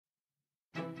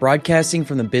Broadcasting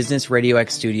from the Business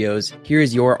RadioX studios, here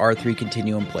is your R3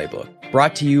 Continuum Playbook.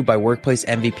 Brought to you by Workplace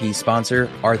MVP sponsor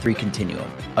R3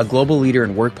 Continuum, a global leader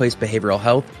in workplace behavioral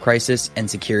health, crisis, and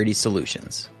security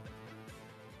solutions.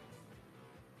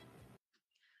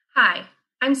 Hi,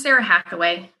 I'm Sarah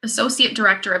Hathaway, Associate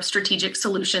Director of Strategic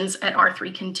Solutions at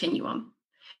R3 Continuum.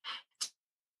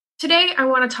 Today, I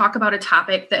want to talk about a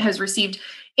topic that has received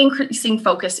increasing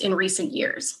focus in recent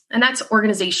years, and that's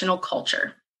organizational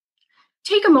culture.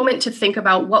 Take a moment to think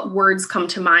about what words come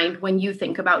to mind when you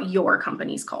think about your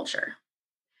company's culture.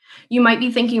 You might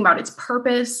be thinking about its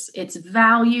purpose, its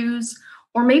values,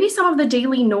 or maybe some of the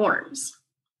daily norms.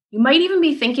 You might even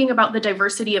be thinking about the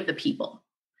diversity of the people,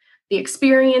 the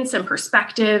experience and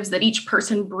perspectives that each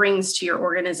person brings to your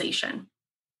organization.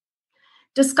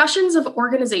 Discussions of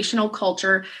organizational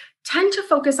culture tend to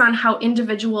focus on how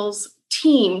individuals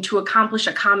team to accomplish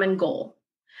a common goal.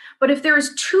 But if there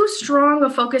is too strong a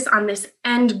focus on this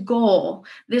end goal,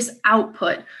 this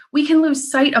output, we can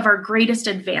lose sight of our greatest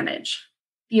advantage,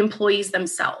 the employees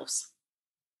themselves.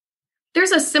 There's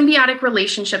a symbiotic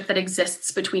relationship that exists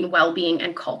between well-being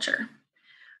and culture.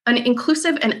 An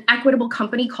inclusive and equitable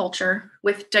company culture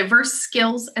with diverse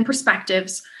skills and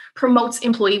perspectives promotes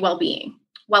employee well-being,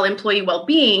 while employee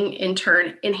well-being, in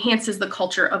turn, enhances the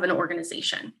culture of an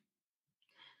organization.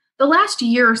 The last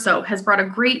year or so has brought a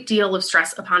great deal of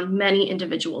stress upon many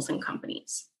individuals and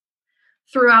companies.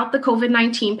 Throughout the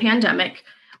COVID-19 pandemic,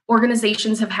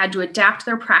 organizations have had to adapt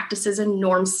their practices and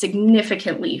norms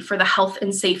significantly for the health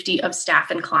and safety of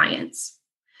staff and clients.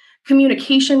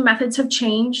 Communication methods have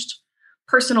changed,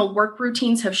 personal work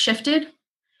routines have shifted,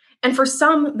 and for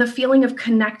some, the feeling of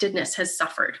connectedness has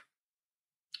suffered.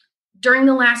 During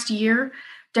the last year,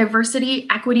 diversity,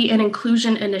 equity, and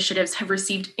inclusion initiatives have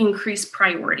received increased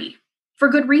priority, for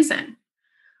good reason.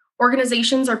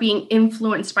 Organizations are being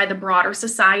influenced by the broader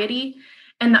society,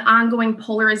 and the ongoing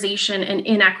polarization and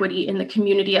inequity in the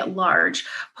community at large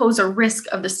pose a risk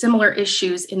of the similar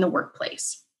issues in the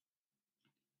workplace.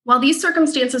 While these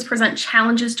circumstances present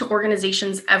challenges to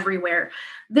organizations everywhere,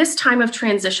 this time of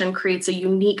transition creates a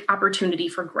unique opportunity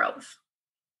for growth.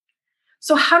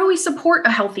 So how do we support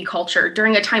a healthy culture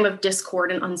during a time of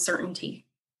discord and uncertainty?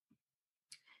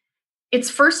 It's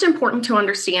first important to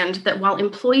understand that while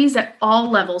employees at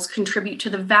all levels contribute to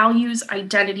the values,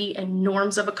 identity, and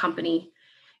norms of a company,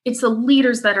 it's the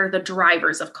leaders that are the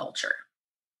drivers of culture.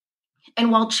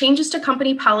 And while changes to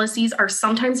company policies are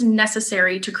sometimes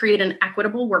necessary to create an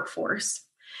equitable workforce,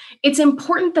 it's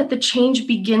important that the change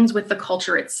begins with the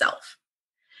culture itself.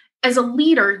 As a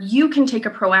leader, you can take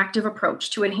a proactive approach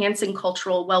to enhancing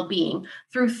cultural well-being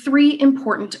through three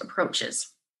important approaches.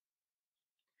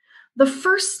 The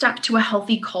first step to a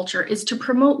healthy culture is to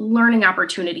promote learning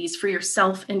opportunities for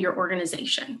yourself and your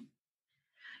organization.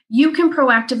 You can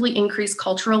proactively increase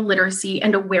cultural literacy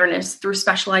and awareness through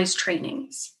specialized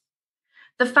trainings.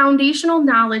 The foundational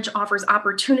knowledge offers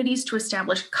opportunities to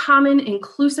establish common,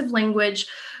 inclusive language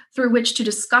through which to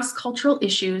discuss cultural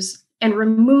issues and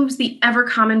removes the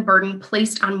ever-common burden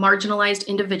placed on marginalized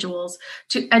individuals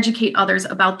to educate others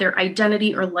about their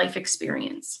identity or life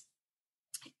experience.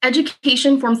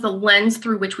 Education forms the lens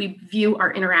through which we view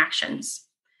our interactions.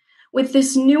 With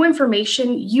this new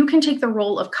information, you can take the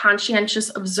role of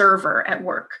conscientious observer at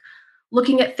work,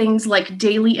 looking at things like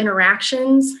daily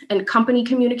interactions and company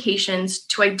communications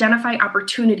to identify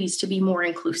opportunities to be more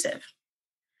inclusive.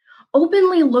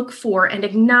 Openly look for and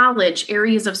acknowledge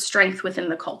areas of strength within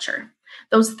the culture,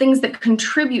 those things that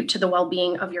contribute to the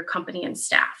well-being of your company and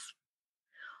staff.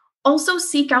 Also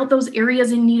seek out those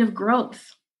areas in need of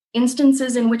growth,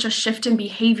 instances in which a shift in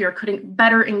behavior could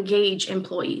better engage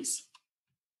employees.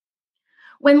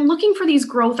 When looking for these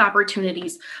growth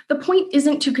opportunities, the point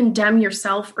isn't to condemn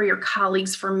yourself or your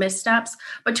colleagues for missteps,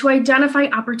 but to identify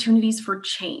opportunities for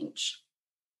change.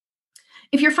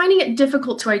 If you're finding it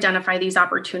difficult to identify these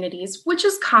opportunities, which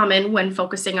is common when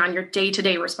focusing on your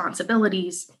day-to-day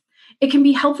responsibilities, it can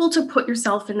be helpful to put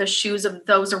yourself in the shoes of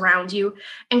those around you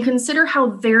and consider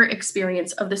how their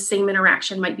experience of the same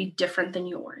interaction might be different than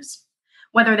yours.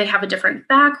 Whether they have a different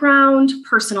background,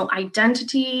 personal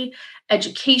identity,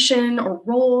 education, or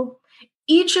role,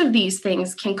 each of these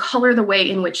things can color the way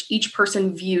in which each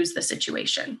person views the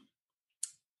situation.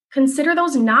 Consider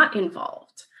those not involved.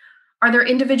 Are there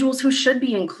individuals who should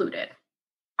be included?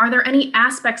 Are there any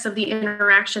aspects of the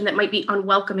interaction that might be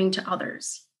unwelcoming to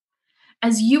others?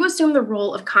 As you assume the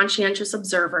role of conscientious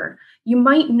observer, you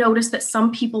might notice that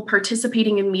some people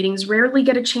participating in meetings rarely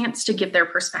get a chance to give their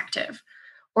perspective,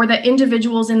 or that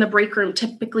individuals in the break room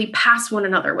typically pass one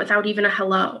another without even a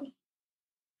hello.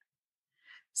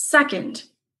 Second,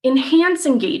 Enhance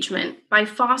engagement by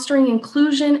fostering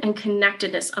inclusion and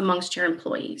connectedness amongst your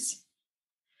employees.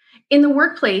 In the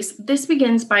workplace, this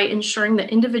begins by ensuring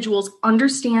that individuals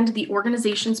understand the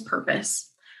organization's purpose,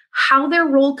 how their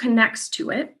role connects to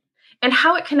it, and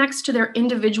how it connects to their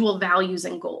individual values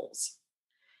and goals.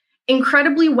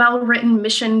 Incredibly well-written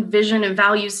mission, vision, and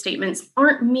values statements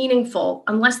aren't meaningful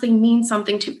unless they mean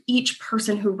something to each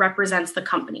person who represents the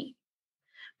company.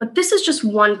 But this is just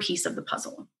one piece of the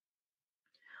puzzle.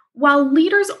 While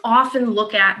leaders often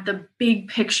look at the big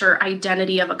picture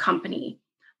identity of a company,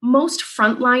 most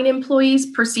frontline employees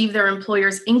perceive their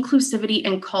employer's inclusivity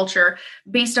and culture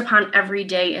based upon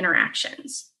everyday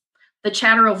interactions, the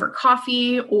chatter over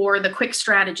coffee or the quick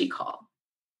strategy call.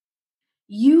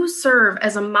 You serve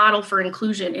as a model for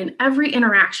inclusion in every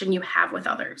interaction you have with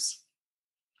others.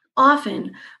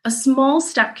 Often, a small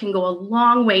step can go a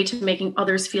long way to making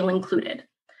others feel included,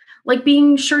 like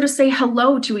being sure to say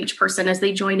hello to each person as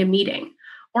they join a meeting,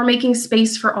 or making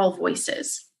space for all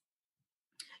voices.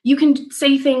 You can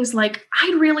say things like,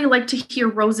 "I'd really like to hear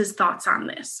Rose's thoughts on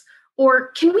this,"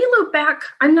 or "Can we loop back?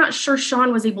 I'm not sure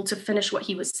Sean was able to finish what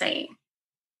he was saying."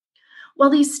 While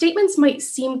these statements might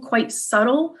seem quite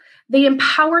subtle, they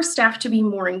empower staff to be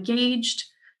more engaged,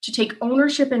 to take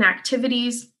ownership in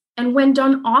activities, and when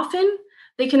done often,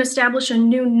 they can establish a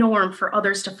new norm for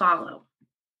others to follow.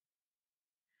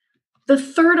 The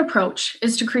third approach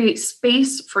is to create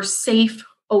space for safe,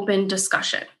 open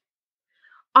discussion.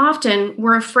 Often,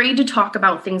 we're afraid to talk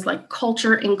about things like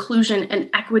culture, inclusion, and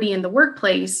equity in the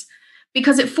workplace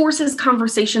because it forces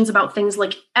conversations about things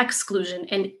like exclusion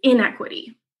and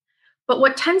inequity. But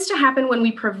what tends to happen when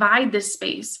we provide this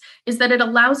space is that it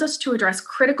allows us to address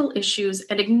critical issues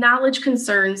and acknowledge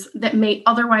concerns that may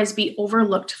otherwise be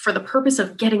overlooked for the purpose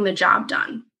of getting the job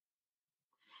done.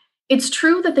 It's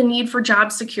true that the need for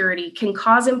job security can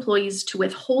cause employees to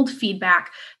withhold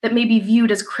feedback that may be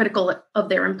viewed as critical of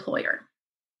their employer.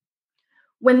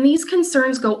 When these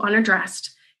concerns go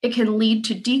unaddressed, it can lead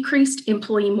to decreased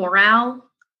employee morale,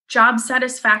 job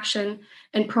satisfaction,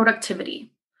 and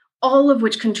productivity, all of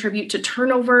which contribute to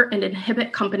turnover and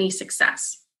inhibit company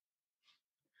success.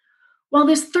 While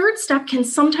this third step can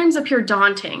sometimes appear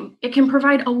daunting, it can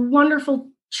provide a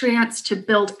wonderful chance to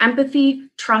build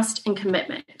empathy, trust, and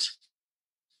commitment.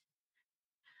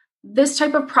 This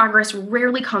type of progress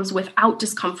rarely comes without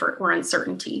discomfort or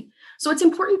uncertainty, so it's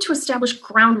important to establish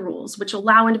ground rules which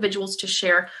allow individuals to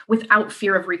share without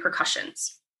fear of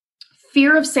repercussions.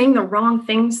 Fear of saying the wrong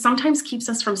thing sometimes keeps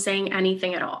us from saying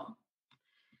anything at all.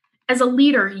 As a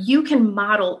leader, you can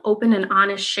model open and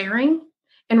honest sharing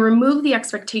and remove the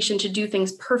expectation to do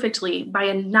things perfectly by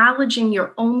acknowledging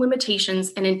your own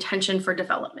limitations and intention for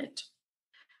development.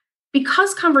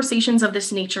 Because conversations of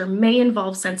this nature may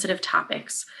involve sensitive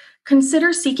topics,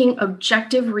 consider seeking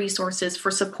objective resources for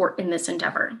support in this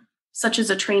endeavor, such as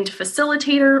a trained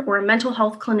facilitator or a mental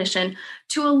health clinician,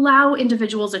 to allow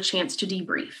individuals a chance to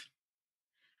debrief.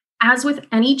 As with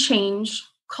any change,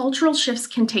 cultural shifts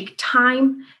can take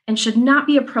time and should not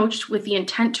be approached with the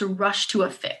intent to rush to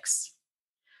a fix.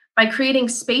 By creating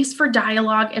space for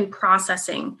dialogue and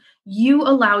processing, you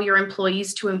allow your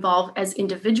employees to evolve as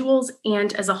individuals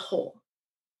and as a whole.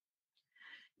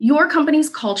 Your company's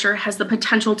culture has the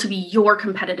potential to be your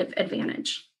competitive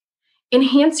advantage.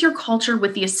 Enhance your culture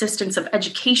with the assistance of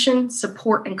education,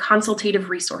 support, and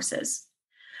consultative resources.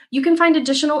 You can find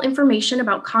additional information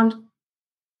about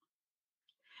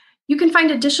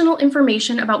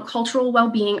cultural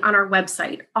well-being on our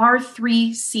website,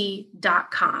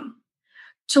 r3c.com.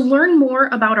 To learn more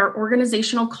about our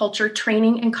organizational culture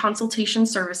training and consultation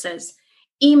services,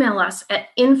 email us at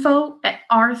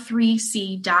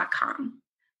info@r3c.com.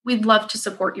 We'd love to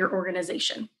support your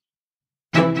organization.